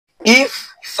If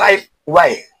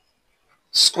 5y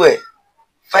square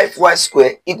 5y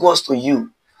square equals to u,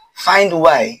 find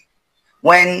y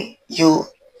when u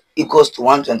equals to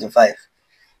 125.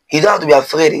 You don't have to be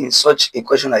afraid in such a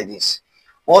question like this.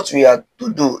 What we are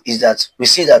to do is that we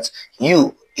see that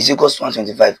u is equals to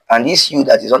 125, and this u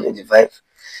that is 125,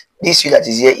 this u that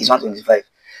is here is 125.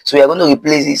 So we are going to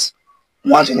replace this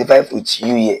 125 with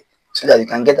u here so that we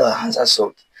can get our answer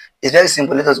solved. It's very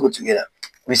simple. Let us go together.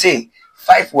 We say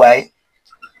 5y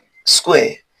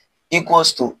square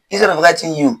equals to, instead of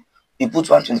writing u, we put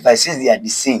 125 since they are the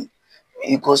same,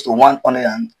 equals to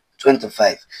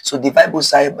 125. So divide both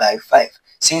sides by 5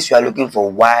 since we are looking for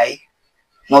y,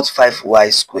 not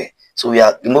 5y square. So we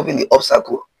are removing the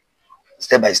obstacle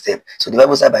step by step. So divide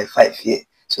both sides by 5 here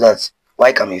so that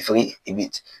y can be free a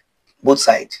bit, both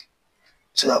sides.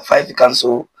 So that 5 we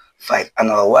cancel 5,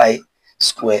 and our y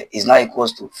square is now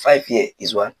equals to 5 here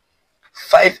is 1.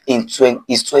 5 in 12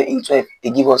 is 12 in 12.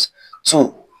 It gives us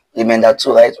 2. Remember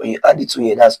 2, right? When you add the 2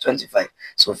 here, that's 25.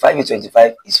 So 5 in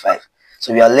 25 is 5.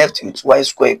 So we are left with y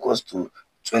square equals to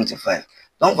 25.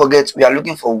 Don't forget, we are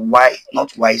looking for y,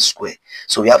 not y square.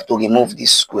 So we have to remove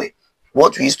this square.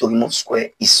 What we use to remove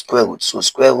square is square root. So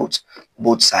square root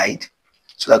both sides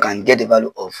so that I can get the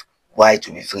value of y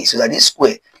to be free. So that this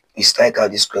square, we strike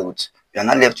out this square root. We are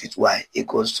now left with y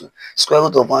equals to square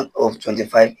root of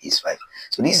 25 is 5.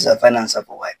 So this is our final answer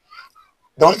for y.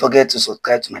 Don't forget to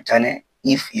subscribe to my channel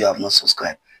if you have not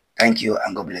subscribed. Thank you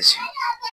and God bless you.